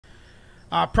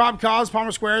ProbCause,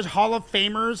 Palmer Squares, Hall of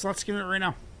Famers. Let's give it right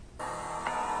now.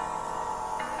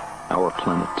 Our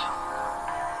planet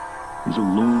is a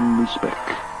lonely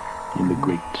speck in the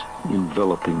great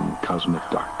enveloping cosmic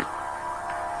dark.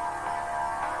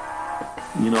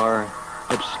 In our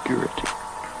obscurity,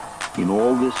 in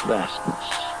all this vastness,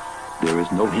 there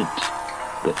is no hint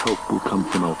that help will come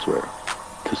from elsewhere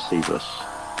to save us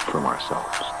from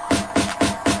ourselves.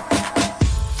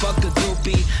 Fuck a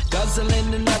groupie,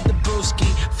 guzzling another brewski,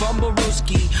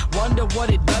 fumblerooski, wonder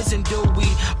what it doesn't do. We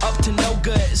up to no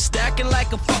good, stacking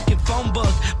like a fucking phone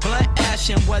book, blunt ash,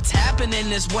 and what's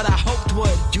happening is what I hoped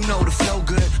would. You know the flow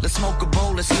good, let's smoke a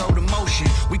bowl, let's slow the motion.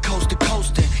 We coast to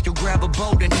coastin', you'll grab a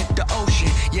boat and hit the ocean.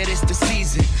 Yeah, it's the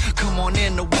season, come on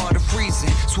in, the water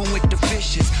freezing, swim with the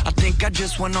fishes. I think I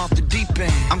just went off the deep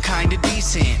end. I'm kinda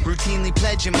decent, routinely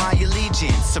pledging my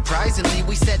allegiance. Surprisingly,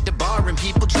 we set the bar and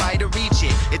people try to reach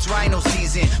it. It's rhino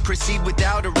season, proceed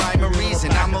without a rhyme or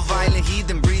reason. I'm a violent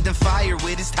heathen, breathing fire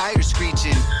with his tires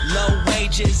screeching. Low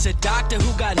wages, a doctor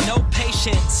who got no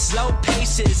patience. Slow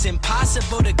paces,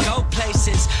 impossible to go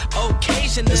places.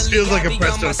 Occasionally, this feels like a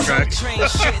Presto track.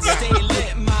 Stay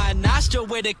lit, my nostril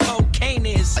where the cocaine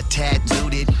is. A tad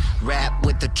zooted, rap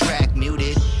with the track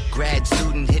muted. Grad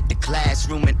student hit the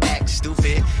classroom and act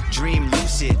stupid. Dream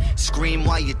lucid, scream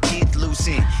while your teeth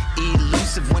loosen.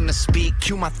 Elusive when I speak,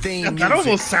 cue my theme. Yeah, that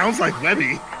almost sounds like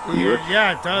Webby.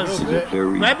 Yeah, it does. Is a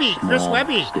very Webby, Chris small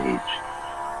Webby. stage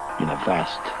in a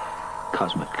vast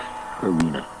cosmic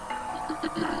arena.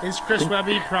 Is Chris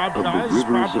Webby ProbCause? rivers of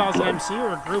ProbCause blood MC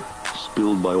or a group?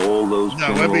 Spilled by all those No,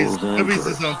 generals and Webby's emperors,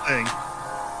 his own thing.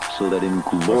 so that in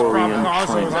glory and ProbCause,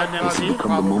 triumph was that an they MC? can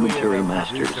become the momentary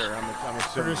masters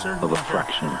Producer? of a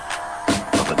fraction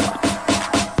of a dot.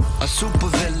 A super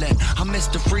villain, I'm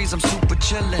Mr. Freeze, I'm super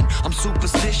chillin'. I'm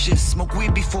superstitious, smoke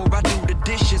weed before I do the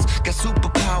dishes. Got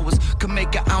superpowers, could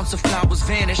make an ounce of flowers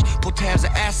vanish. Pull tabs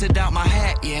of acid out my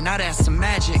hat, yeah, now that's some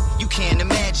magic. You can't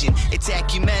imagine, it's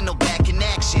ecumenical back in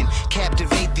action.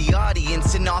 Captivate the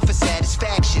audience and offer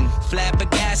satisfaction.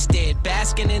 Flabbergasted,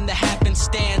 basking in the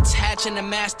happenstance. Hatching a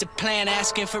master plan,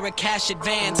 asking for a cash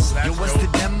advance. Yo, what's the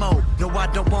demo? No, I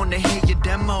don't wanna hear your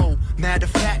demo. Matter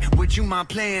of fact, would you mind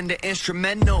playing the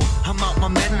instrumental? I'm out my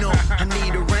menu, I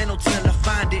need a rental till I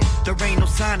find it. There ain't no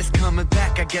sign it's coming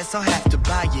back, I guess I'll have to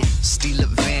buy it. Steal a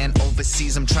van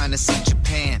overseas, I'm trying to see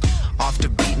Japan. Off the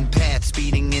beaten path,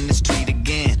 speeding in the street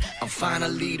again. I'm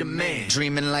finally the man,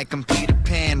 dreaming like I'm Peter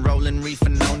Pan. Rolling reefer,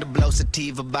 known to blow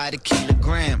sativa by the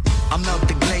kilogram. I'm out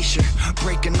the glacier,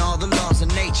 breaking all the laws of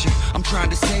nature. I'm trying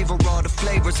to savor all the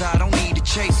flavors, I don't need a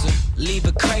chaser. Leave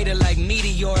a crater like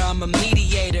meteor, I'm a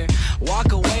mediator.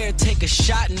 Walk away or take a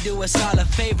shot and do us all a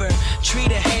favor.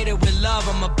 Treat a hater with love,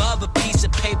 I'm above a piece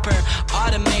of paper.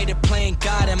 Automated playing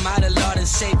God, am I the Lord and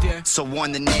Savior? So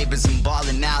warn the neighbors, I'm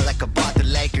balling out like I bought the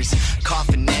Lakers.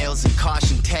 Coffin nails and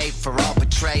caution tape for all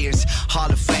betrayers.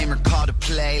 Hall of Famer call to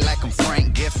play like I'm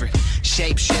Frank Gifford.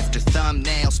 Shapeshifter,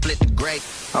 thumbnail, split the grape.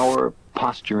 Our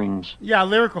posturings, Yeah,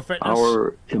 lyrical fitness.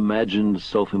 our imagined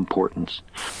self-importance,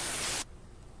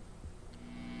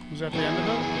 Was that the end of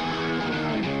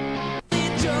it?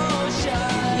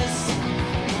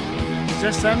 Is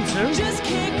this them too? Just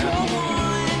can't go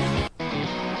on.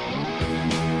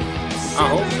 I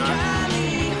hope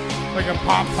not. Like a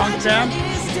pop punk band?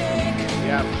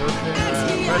 Yeah,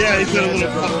 perfect. Yeah, he's got a little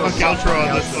punk outro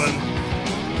on this one.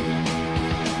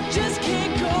 Just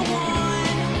can't go on.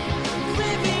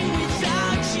 Living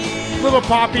without you. Little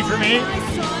poppy for me. My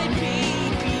side,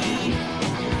 baby.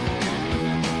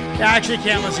 Yeah, I actually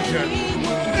can't listen to it.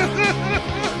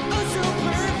 Oh, so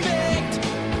perfect.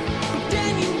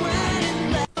 Then you went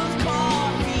and left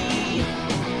coffee.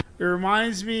 It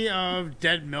reminds me of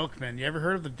Dead Milkmen. You ever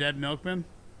heard of the Dead Milkmen?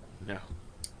 No.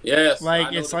 Yes. Like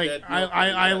I know it's the like Dead I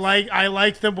Milkmen, yes. I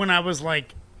liked them when I was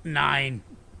like 9.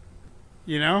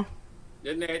 You know?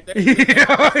 Didn't they?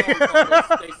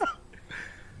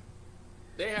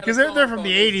 Because they're from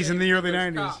the 80s and the early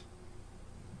 90s.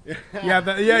 Yeah,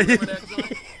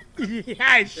 yeah,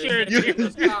 I sure do.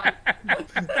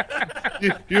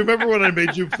 You remember when I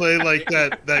made you play like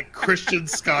that Christian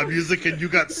ska music and you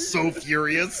got so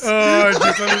furious? Oh, just,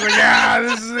 I was like, yeah,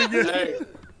 this is a good.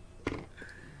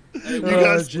 Hey, You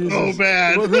got so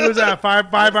bad. Who was that?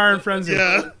 Five Iron Frenzy.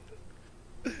 Yeah.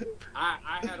 I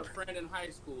had a friend in high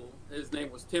school. His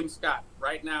name was Tim Scott.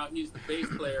 Right now, he's the bass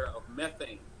player of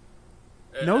Methane.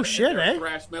 No shit, they're a eh?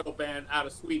 thrash metal band out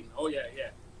of Sweden. Oh yeah, yeah.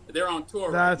 They're on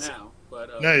tour That's- right now.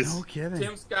 But Nice. No kidding.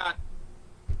 Tim Scott,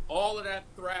 all of that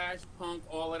thrash, punk,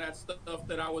 all of that stuff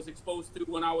that I was exposed to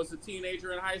when I was a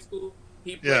teenager in high school,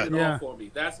 He played it all for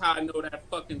me. That's how I know that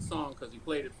fucking song, because he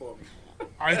played it for me.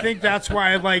 I think that's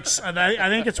why I like. I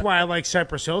think it's why I like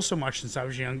Cypress Hill so much since I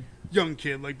was a young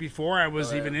kid. Like before I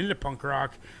was even into punk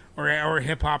rock or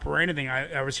hip hop or anything,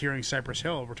 I was hearing Cypress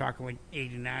Hill. We're talking like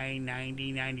 89,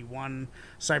 90, 91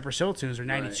 Cypress Hill tunes, or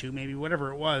 92 maybe,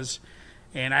 whatever it was.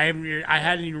 And I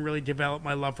hadn't even really developed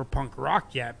my love for punk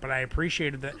rock yet, but I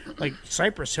appreciated that. Like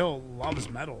Cypress Hill loves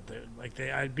metal, dude. Like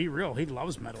I'd be real, he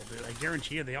loves metal, dude. I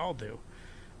guarantee you, they all do.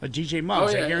 DJ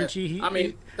Muggs, I guarantee he. I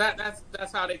mean, that's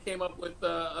how they came up with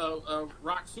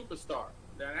Rock Superstar.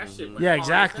 That shit. Yeah,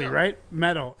 exactly, right?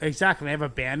 Metal, exactly. They have a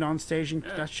band on stage, and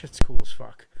that shit's cool as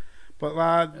fuck.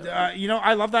 But you know,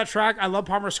 I love that track. I love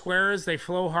Palmer Squares. They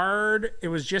flow hard. It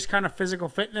was just kind of physical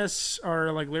fitness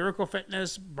or like lyrical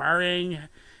fitness, barring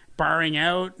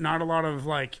out. Not a lot of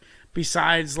like,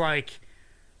 besides like,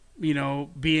 you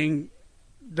know, being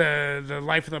the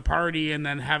life of the party and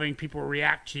then having people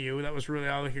react to you. That was really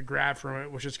all I could grab from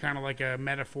it, which is kind of like a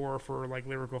metaphor for like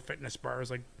lyrical fitness bars,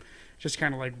 like just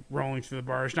kind of like rolling through the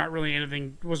bars. Not really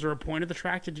anything. Was there a point of the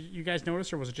track? Did you guys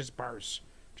notice, or was it just bars,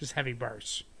 just heavy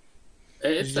bars?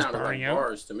 It sounded like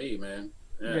bars to me, man.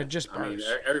 Yeah, just bars.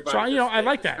 I mean, so you know, I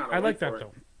like that. I like that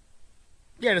though.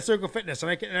 Yeah, the circle fitness, and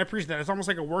I appreciate that. It's almost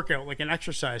like a workout, like an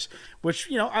exercise, which,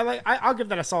 you know, I like. I'll give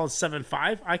that a solid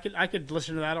 7.5. I could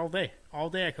listen to that all day.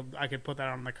 All day, I could put that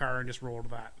on in the car and just roll to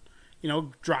that. You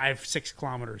know, drive 6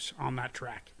 kilometers on that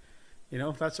track. You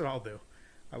know, that's what I'll do.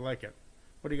 I like it.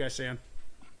 What are you guys saying?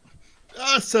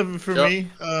 7 for me.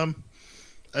 I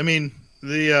mean,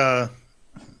 I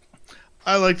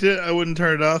liked it. I wouldn't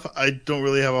turn it off. I don't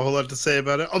really have a whole lot to say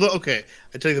about it. Although, okay,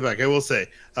 I take it back. I will say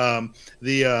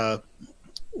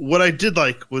what I did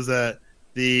like was that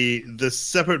the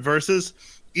separate verses,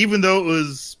 even though it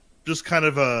was just kind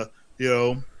of a, you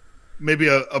know, maybe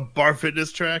a bar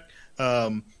fitness track,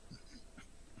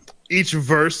 each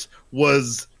verse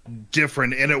was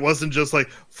different, and it wasn't just like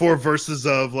 4 verses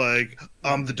of like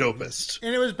I'm the dopest.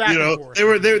 And it was back, you know, and forth. They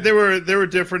were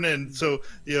different, and so,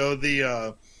 you know,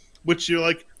 the which you're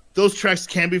like, those tracks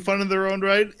can be fun in their own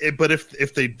right, but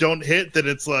if they don't hit, then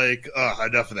it's like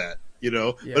enough of that. You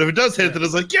know, but if it does hit, then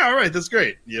it's like, yeah, all right, that's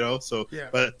great. You know, so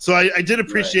but so I did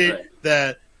appreciate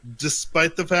that,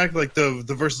 despite the fact like the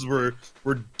verses were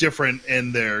different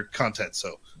in their content.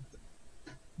 So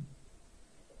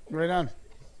right on.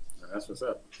 That's what's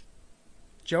up.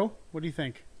 Joe, what do you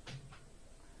think?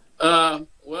 Well,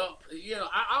 you know,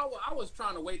 I was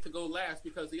trying to wait to go last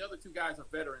because the other 2 guys are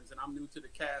veterans and I'm new to the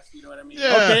cast. You know what I mean?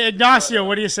 Yeah. Okay, Ignacio,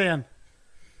 what are you saying?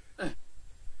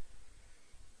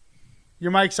 Your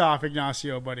mic's off,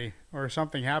 Ignacio, buddy. Or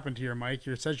something happened to your mic.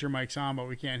 It says your mic's on, but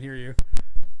we can't hear you.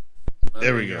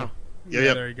 There we go.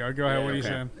 Yeah, there you go. Go ahead. What are you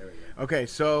saying? Okay,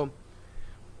 so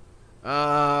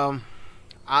I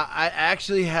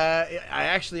actually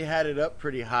had it up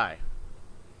pretty high.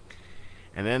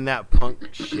 And then that punk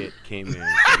shit came in.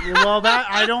 Well,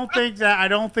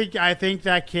 I think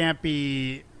that can't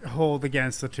be hold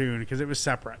against the tune because it was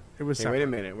separate. It was separate.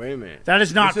 Wait a minute. That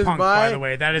is not punk, by the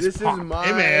way. That is pop.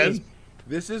 Hey, man.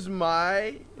 This is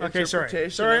my interpretation.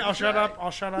 Sorry, I'll shut up.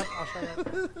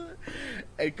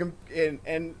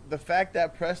 And the fact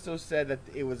that Presto said that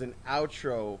it was an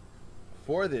outro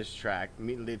for this track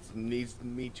leads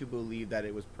me to believe that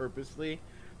it was purposely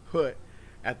put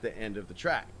at the end of the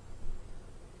track.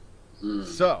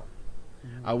 So,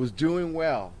 I was doing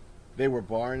well. They were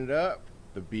barring it up.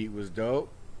 The beat was dope.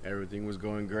 Everything was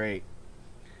going great.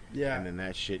 Yeah. And then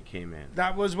that shit came in.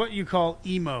 That was what you call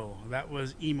emo. That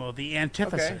was emo, the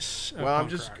antithesis. Okay. Well,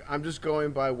 I'm just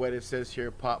going by what it says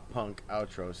here, pop punk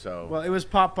outro. So. Well, it was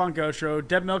pop punk outro.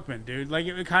 Dead Milkman, dude. Like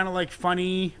it was kind of like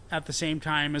funny at the same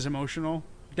time as emotional.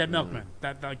 Dead Milkman.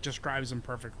 That like describes him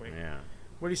perfectly. Yeah.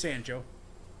 What are you saying, Joe?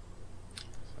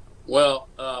 Well,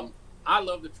 I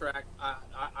love the track.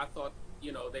 I thought,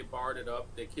 you know, they barred it up.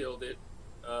 They killed it.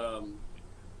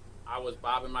 I was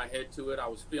bobbing my head to it. I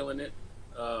was feeling it.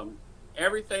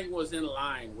 Everything was in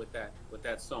line with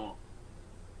that song,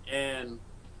 and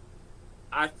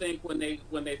I think when they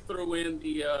threw in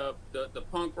the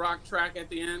punk rock track at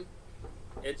the end,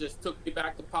 it just took me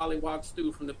back to Pollywog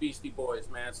Stew from the Beastie Boys,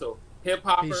 man. So hip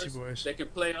hoppers, they can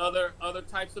play other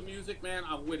types of music, man.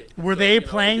 I'm with it. Were they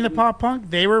playing the pop punk?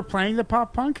 They were playing the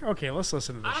pop punk. Okay, let's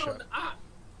listen to this shit. I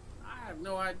have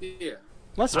no idea.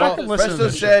 Let's fucking listen to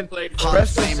this.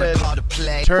 Presto said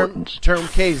Term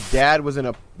K's dad was in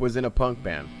a punk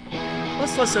band.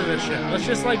 Let's listen to this shit. Let's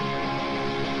just like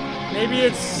maybe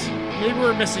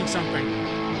we're missing something.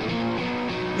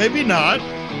 Maybe not.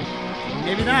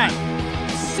 Maybe not.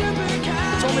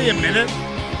 It's only a minute.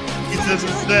 He says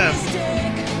it's them.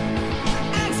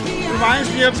 Reminds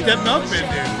me of Dead Milkman,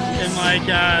 dude. in like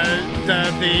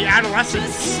the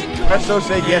adolescence. Presto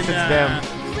said yes, it's them.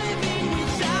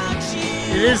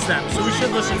 It is them, so we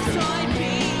should listen to it.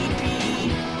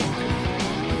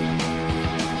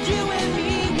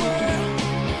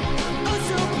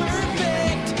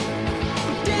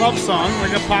 Love song,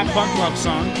 like a pop punk love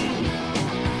song.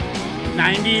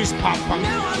 90s pop punk.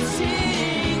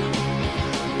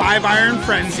 Five Iron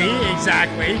Frenzy,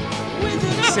 exactly.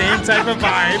 Same type of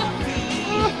vibe.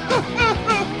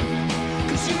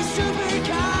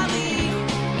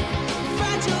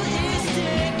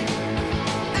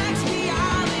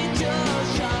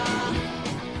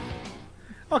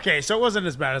 Okay, so it wasn't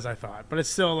as bad as I thought, but it's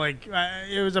still like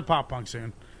it was a pop punk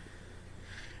tune.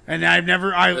 And I've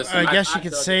never, I guess you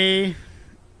could say,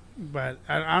 but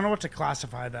I don't know what to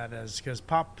classify that as, because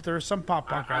there's some pop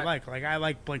punk I like. Like I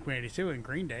like Blink-182 and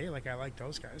Green Day. Like I like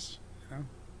those guys. You know?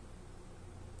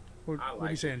 What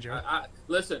are you saying, Joe?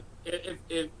 Listen,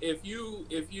 if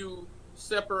you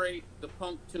separate the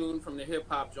punk tune from the hip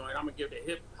hop joint, I'm gonna give the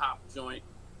hip hop joint.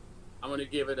 I'm gonna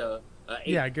give it a 8.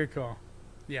 Yeah, good call.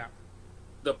 Yeah.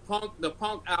 The punk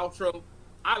outro.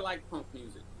 I like punk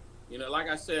music. You know, like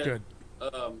I said. Good.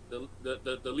 The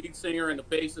lead singer and the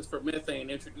bassist for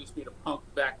Methane introduced me to punk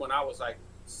back when I was like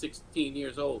 16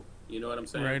 years old. You know what I'm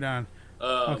saying? Right on.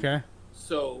 Okay.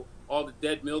 So all the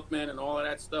Dead Milkmen and all of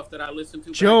that stuff that I listened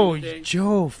to.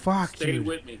 Joe, fuck, stay dude.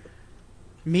 with me.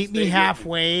 Meet me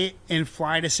halfway and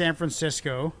fly to San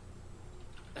Francisco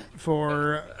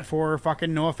for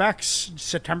fucking NoFX,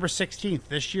 September 16th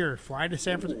this year. Fly to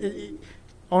San Francisco.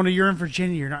 Oh no, you're in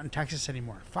Virginia. You're not in Texas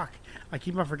anymore. Fuck. I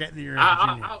keep on forgetting that you're in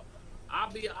Virginia.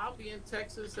 I'll be in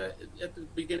Texas at the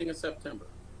beginning of September.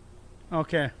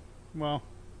 Okay. Well,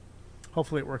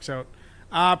 hopefully it works out.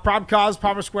 ProbCause,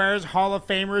 Palmer Squares, Hall of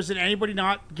Famers. Did anybody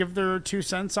not give their 2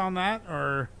 cents on that,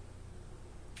 or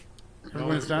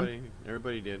everyone's done?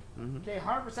 Everybody did. Mm-hmm. Okay,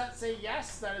 100% say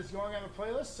yes. That is going on the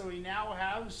playlist. So we now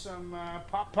have some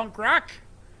pop punk rock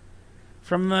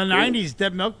from the 90s,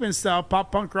 Dead Milkman style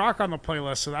pop punk rock on the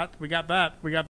playlist. So that we got that.